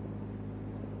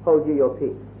 Hold you your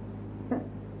peace.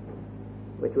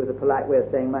 Which was a polite way of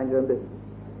saying, mind your own business.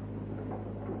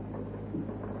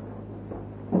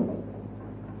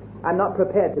 I'm not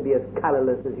prepared to be as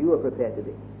colorless as you are prepared to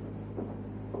be.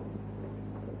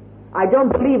 I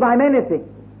don't believe I'm anything.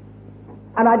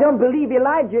 And I don't believe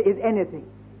Elijah is anything.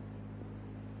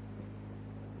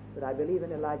 But I believe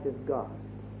in Elijah's God.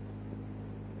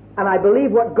 And I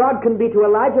believe what God can be to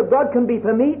Elijah, God can be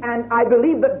for me, and I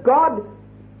believe that God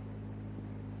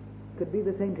could be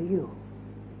the same to you.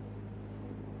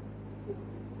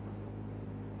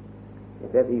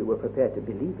 if ever you were prepared to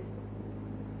believe it.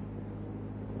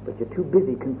 But you're too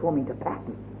busy conforming to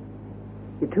pattern.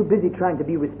 You're too busy trying to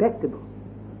be respectable.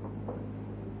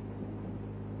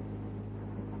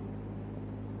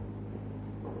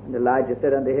 And Elijah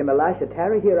said unto him, Elisha,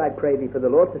 tarry here, I pray thee, for the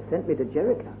Lord has sent me to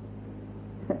Jericho.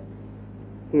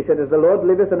 He said, as the Lord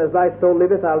liveth and as thy soul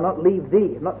liveth, I'll not leave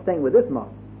thee. I'm not staying with this mob.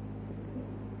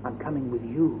 I'm coming with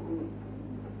you.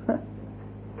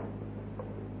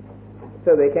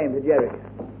 So they came to Jericho.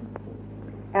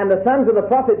 And the sons of the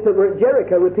prophets that were at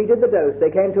Jericho repeated the dose.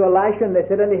 They came to Elisha and they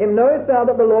said unto him, knowest thou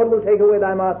that the Lord will take away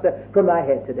thy master from thy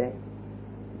head today?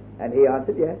 And he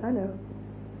answered, yes, I know.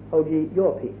 Hold ye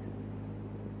your peace.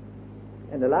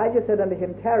 And Elijah said unto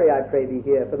him, tarry, I pray thee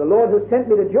here, for the Lord has sent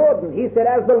me to Jordan. He said,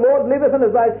 as the Lord liveth and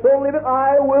as thy soul liveth,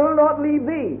 I will not leave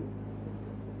thee.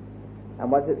 And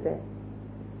what does it say?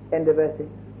 End of verse 6.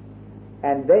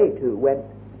 And they too went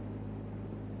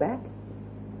back.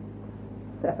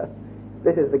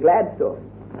 This is the glad story.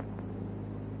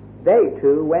 They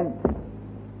too went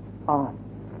on.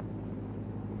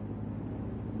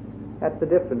 That's the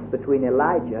difference between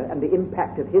Elijah and the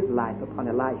impact of his life upon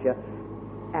Elisha,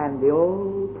 and the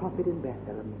old prophet in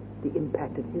Bethlehem, the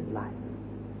impact of his life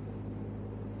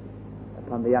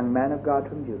upon the young man of God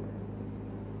from Judah.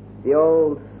 The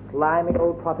old, slimy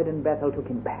old prophet in Bethel took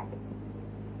him back.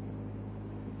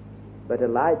 But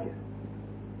Elijah,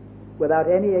 without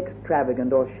any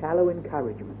extravagant or shallow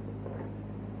encouragement,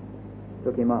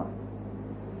 took him on.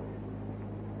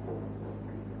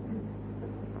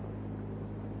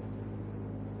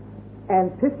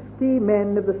 And 50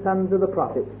 men of the sons of the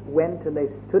prophets went, and they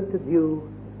stood to view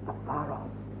afar off,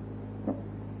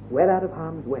 well out of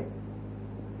harm's way.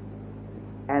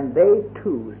 And they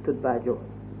too stood by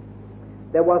Jordan.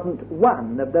 There wasn't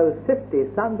one of those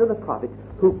 50 sons of the prophets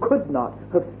who could not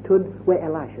have stood where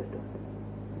Elisha stood.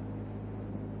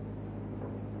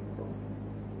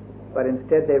 But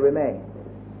instead they remained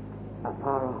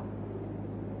afar off.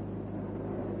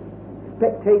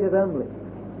 Spectators only,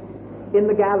 in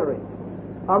the gallery,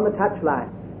 on the touchline.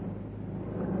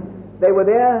 They were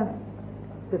there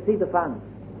to see the fun.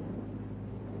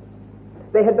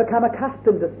 They had become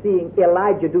accustomed to seeing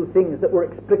Elijah do things that were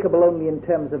explicable only in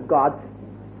terms of God.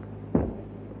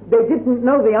 They didn't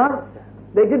know the answer.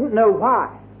 They didn't know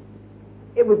why.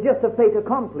 It was just a fait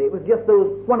accompli. It was just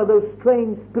one of those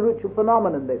strange spiritual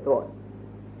phenomena, they thought.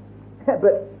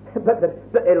 But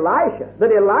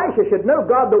Elisha should know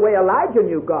God the way Elijah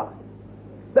knew God.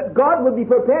 That God would be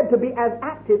prepared to be as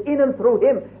active in and through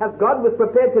him as God was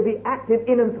prepared to be active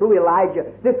in and through Elijah.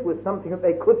 This was something that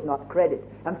they could not credit.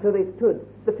 And so they stood,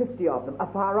 the 50 of them,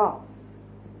 afar off.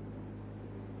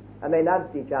 And they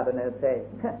nudged each other and they would say,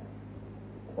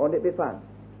 won't it be fun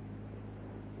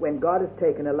when God has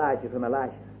taken Elijah from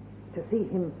Elisha to see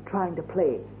him trying to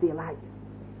play the Elijah?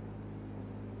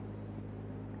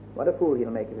 What a fool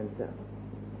he'll make of himself.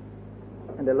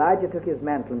 And Elijah took his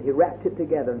mantle and he wrapped it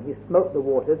together and he smote the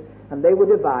waters, and they were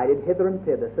divided hither and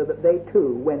thither, so that they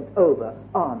too went over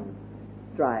on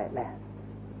dry land.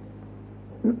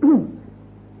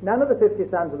 None of the 50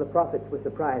 sons of the prophets were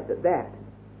surprised at that.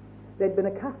 They'd been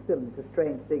accustomed to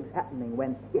strange things happening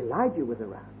when Elijah was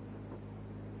around.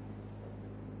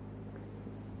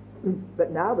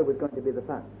 But now there was going to be the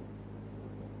fun.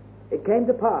 It came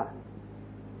to pass,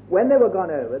 when they were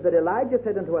gone over, that Elijah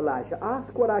said unto Elisha,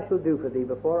 ask what I shall do for thee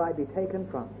before I be taken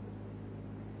from thee.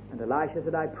 And Elisha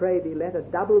said, I pray thee, let a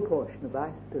double portion of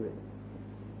thy spirit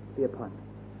be upon me.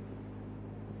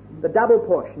 The double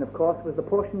portion, of course, was the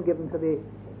portion given to the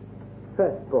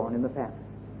firstborn in the family.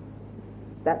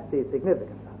 That's the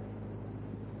significance of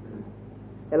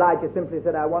it. Elijah simply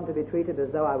said, I want to be treated as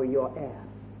though I were your heir.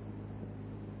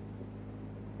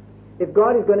 If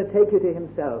God is going to take you to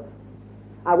himself,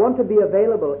 I want to be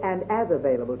available and as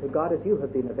available to God as you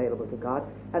have been available to God,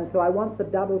 and so I want the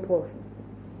double portion.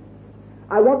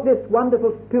 I want this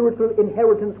wonderful spiritual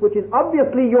inheritance which is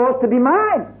obviously yours to be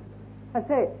mine. I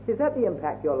say, is that the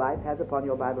impact your life has upon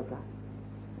your Bible class?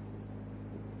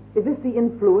 Is this the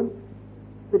influence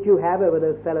that you have over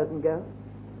those fellows and girls?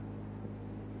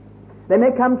 They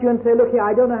may come to you and say, look here,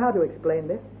 I don't know how to explain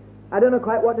this. I don't know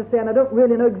quite what to say, and I don't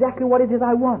really know exactly what it is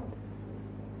I want.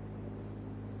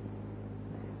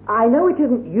 I know it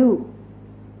isn't you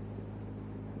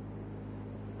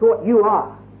for what you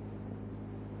are,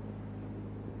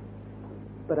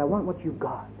 but I want what you've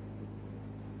got.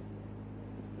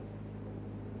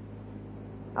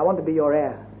 I want to be your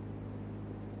heir.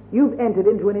 You've entered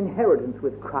into an inheritance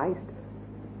with Christ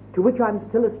to which I'm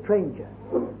still a stranger,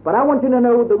 but I want you to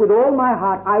know that with all my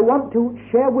heart I want to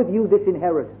share with you this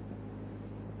inheritance.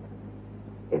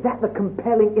 Is that the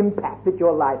compelling impact that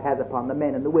your life has upon the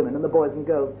men and the women and the boys and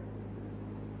girls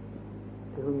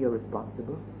to whom you're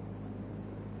responsible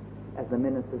as the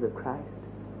ministers of Christ?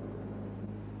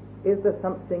 Is there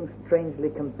something strangely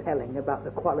compelling about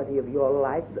the quality of your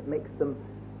life that makes them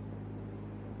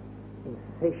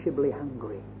insatiably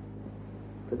hungry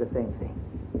for the same thing?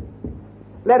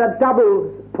 Let a double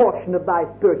portion of thy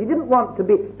spirit. He didn't want to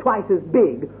be twice as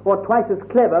big or twice as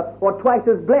clever or twice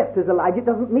as blessed as Elijah. It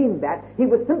doesn't mean that. He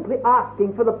was simply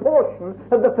asking for the portion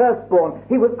of the firstborn.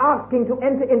 He was asking to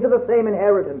enter into the same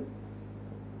inheritance.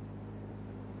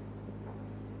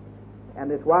 And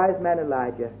this wise man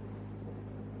Elijah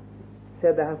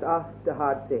said, thou hast asked a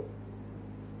hard thing.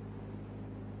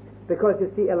 Because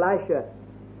you see, Elisha,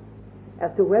 as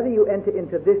to whether you enter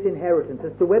into this inheritance,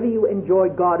 as to whether you enjoy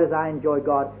God as I enjoy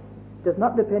God, does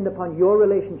not depend upon your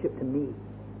relationship to me.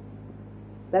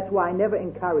 That's why I never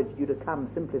encouraged you to come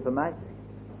simply for my sake.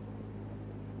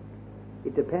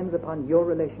 It depends upon your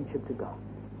relationship to God.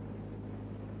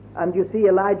 And you see,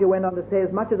 Elijah went on to say,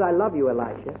 as much as I love you,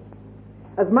 Elisha,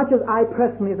 as much as I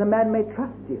personally as a man may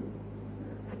trust you,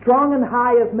 strong and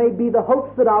high as may be the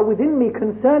hopes that are within me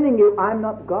concerning you, I'm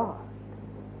not God.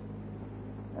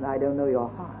 And I don't know your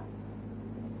heart.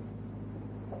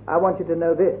 I want you to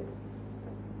know this,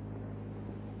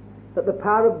 that the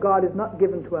power of God is not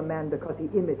given to a man because he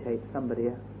imitates somebody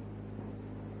else,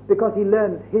 because he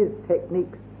learns his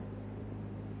techniques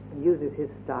and uses his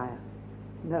style.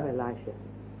 No, Elisha.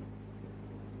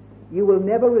 You will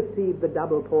never receive the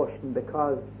double portion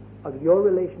because of your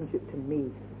relationship to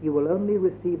me. You will only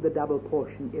receive the double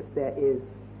portion if there is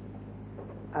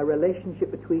a relationship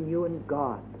between you and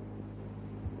God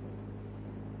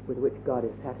with which God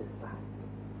is satisfied.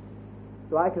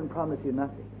 So I can promise you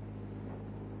nothing.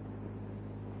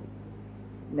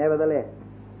 Nevertheless,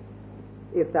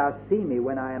 if thou see me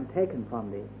when I am taken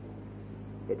from thee,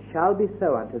 it shall be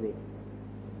so unto thee.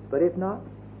 But if not,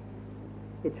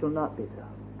 it shall not be so.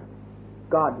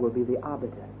 God will be the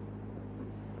arbiter,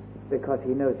 because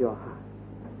he knows your heart.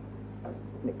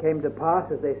 And it came to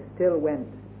pass as they still went,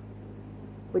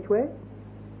 which way?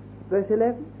 Verse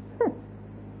 11?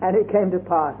 And it came to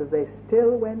pass as they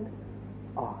still went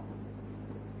on,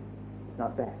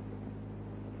 not bad,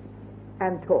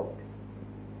 and talked,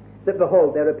 that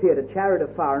behold, there appeared a chariot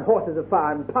of fire and horses of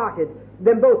fire, and parted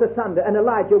them both asunder, and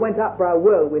Elijah went up by a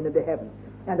whirlwind into heaven.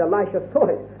 And Elisha saw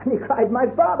it, and he cried, my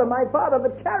father,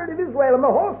 the chariot of Israel, and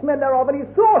the horsemen thereof, and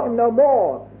he saw him no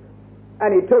more.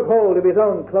 And he took hold of his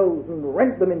own clothes, and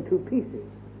rent them in two pieces.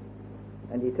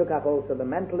 And he took up also the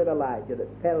mantle of Elijah that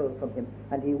fell from him,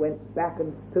 and he went back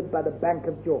and stood by the bank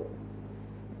of Jordan.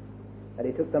 And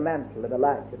he took the mantle of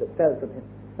Elijah that fell from him,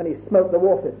 and he smote the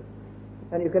waters.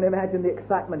 And you can imagine the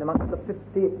excitement amongst the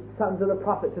 50 sons of the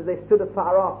prophets as they stood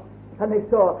afar off. And they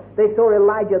saw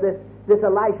Elijah, this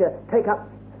Elisha, take up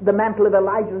the mantle of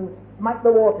Elijah and smite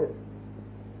the waters.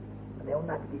 And they all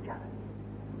nudged each other.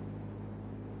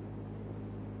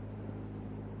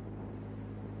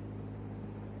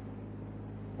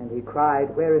 And he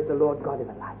cried, where is the Lord God of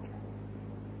Elijah?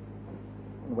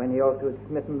 And when he also had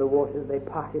smitten the waters, they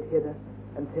parted hither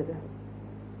and thither.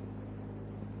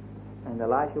 And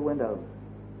Elisha went over,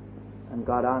 and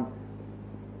God answered.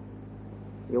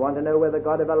 You want to know where the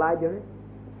God of Elijah is?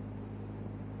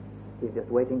 He's just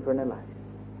waiting for an Elijah.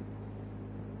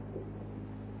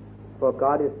 For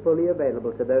God is fully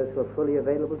available to those who are fully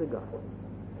available to God.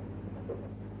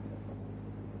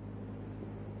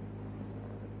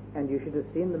 And you should have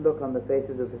seen the look on the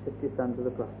faces of the 50 sons of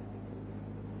the prophets.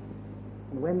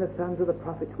 And when the sons of the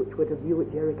prophets which were to view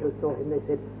at Jericho saw him, they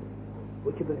said,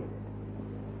 would you believe it?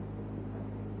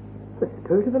 The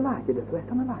spirit of Elijah does rest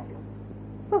on Elijah.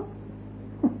 Oh,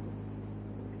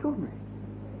 extraordinary.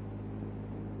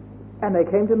 And they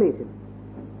came to meet him,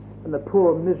 and the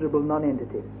poor, miserable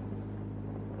non-entities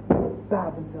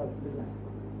bowed themselves to the ground,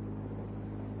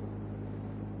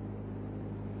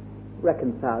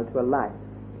 reconciled to a life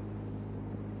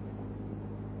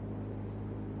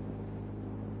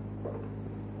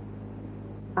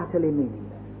utterly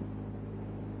meaningless,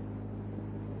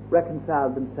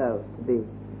 reconciled themselves to be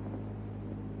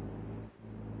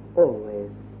always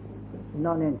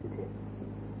non-entities,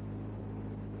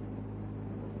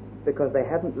 because they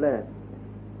hadn't learned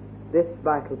this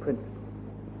vital principle,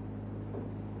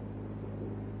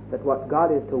 that what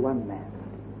God is to one man,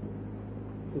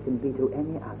 he can be to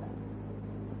any other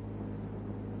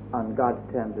on God's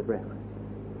terms of reference.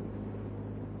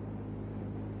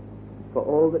 For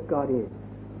all that God is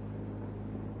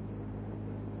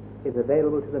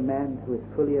available to the man who is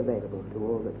fully available to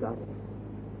all that God is.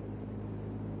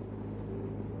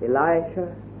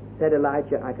 Elisha said,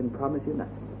 Elijah, I can promise you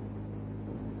nothing.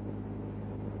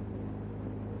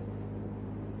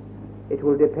 It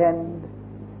will depend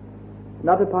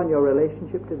not upon your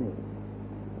relationship to me,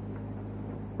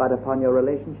 but upon your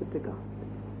relationship to God.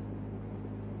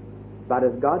 But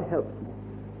as God helps me,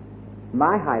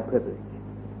 my high privilege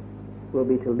will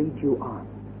be to lead you on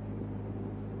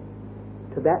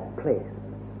to that place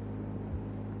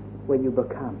where you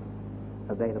become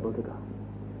available to God.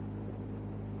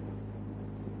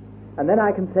 And then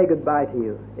I can say goodbye to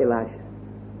you, Elisha.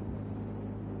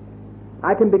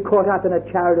 I can be caught up in a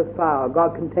chariot of fire.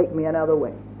 God can take me another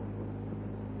way.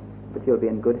 But you'll be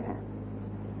in good hands.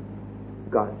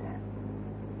 God's hands.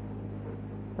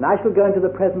 And I shall go into the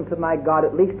presence of my God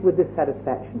at least with this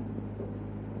satisfaction.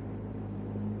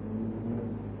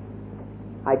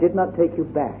 I did not take you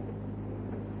back,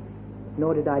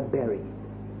 nor did I bury you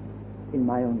in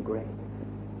my own grave.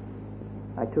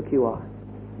 I took you on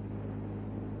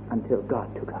until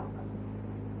God took over.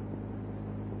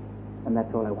 And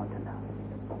that's all I want to know.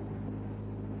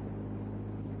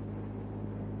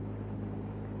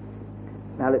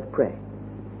 Now let's pray.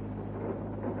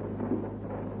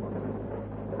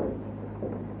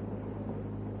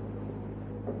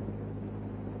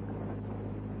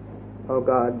 Oh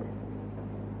God,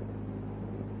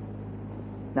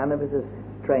 none of us is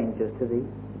strangers to Thee.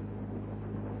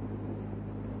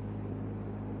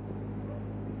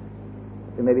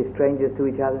 We may be strangers to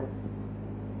each other.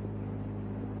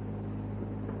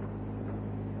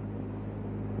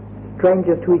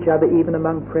 Strangers to each other even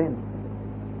among friends.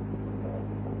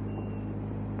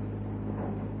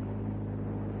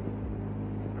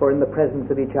 For in the presence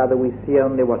of each other we see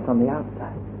only what's on the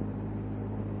outside.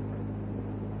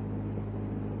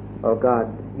 Oh God,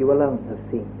 you alone have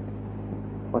seen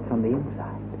what's on the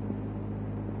inside.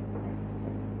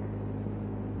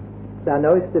 Thou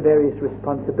knowest the various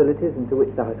responsibilities into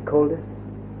which Thou hast called us,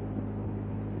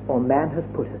 or man has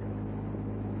put us.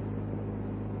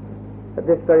 At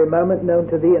this very moment, known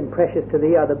to Thee and precious to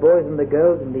Thee are the boys and the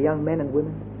girls and the young men and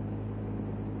women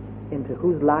into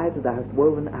whose lives Thou hast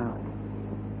woven ours.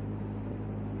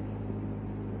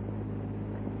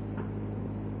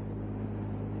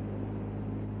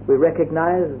 We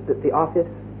recognize that the office,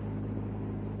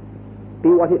 be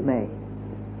what it may,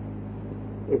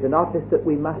 is an office that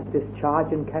we must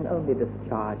discharge and can only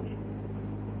discharge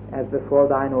as before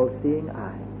Thine all-seeing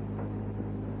eye.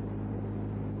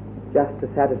 Just to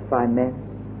satisfy men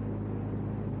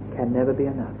can never be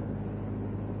enough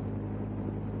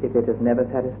if it has never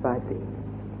satisfied Thee.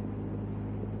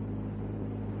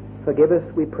 Forgive us,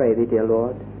 we pray Thee, dear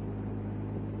Lord,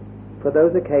 for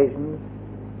those occasions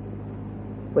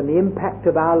when the impact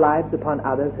of our lives upon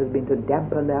others has been to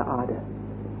dampen their ardor.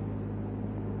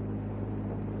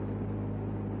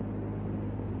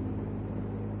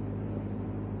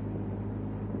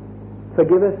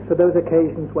 Forgive us for those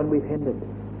occasions when we've hindered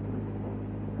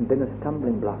and been a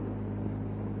stumbling block.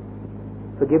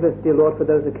 Forgive us, dear Lord, for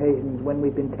those occasions when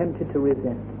we've been tempted to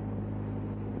resent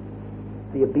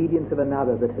the obedience of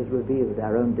another that has revealed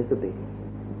our own disobedience.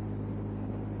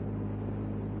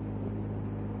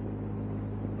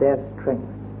 Their strength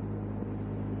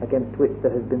against which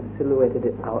there has been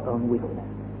silhouetted our own weakness.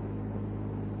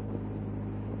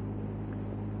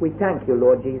 We thank You,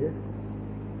 Lord Jesus,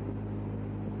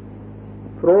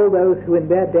 for all those who in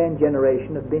their day and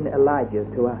generation have been Elijahs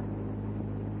to us.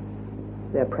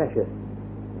 They're precious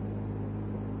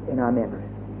in our memory.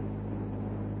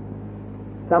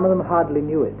 Some of them hardly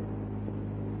knew it.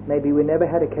 Maybe we never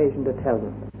had occasion to tell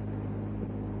them.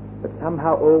 But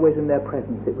somehow always in their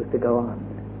presence it was to go on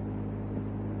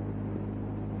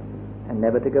and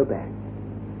never to go back.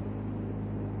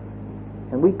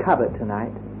 And we covet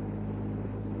tonight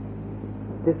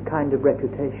this kind of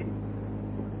reputation.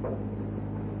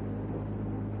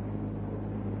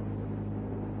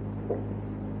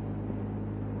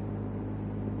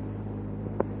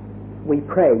 We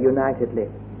pray unitedly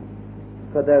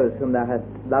for those whom Thou hast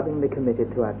lovingly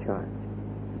committed to our charge,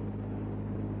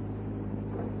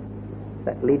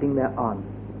 that leading their on,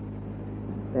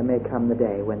 there may come the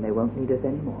day when they won't need us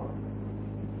anymore.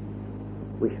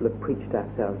 We shall have preached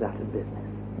ourselves out of business,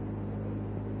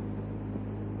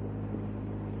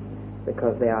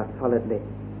 because they are solidly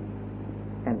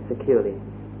and securely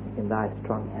in Thy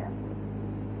strong hands,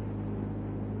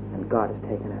 and God has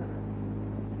taken over.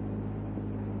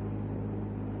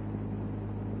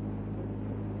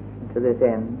 To this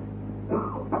end,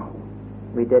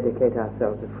 we dedicate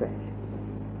ourselves afresh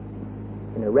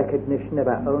in a recognition of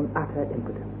our own utter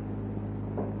impotence.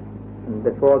 And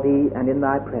before Thee and in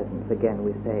Thy presence, again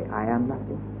we say, I am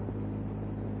nothing,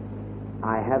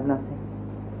 I have nothing,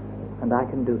 and I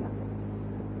can do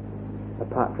nothing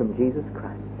apart from Jesus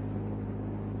Christ,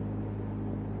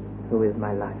 who is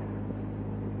my life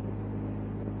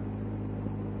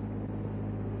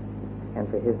and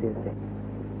for his dear sake.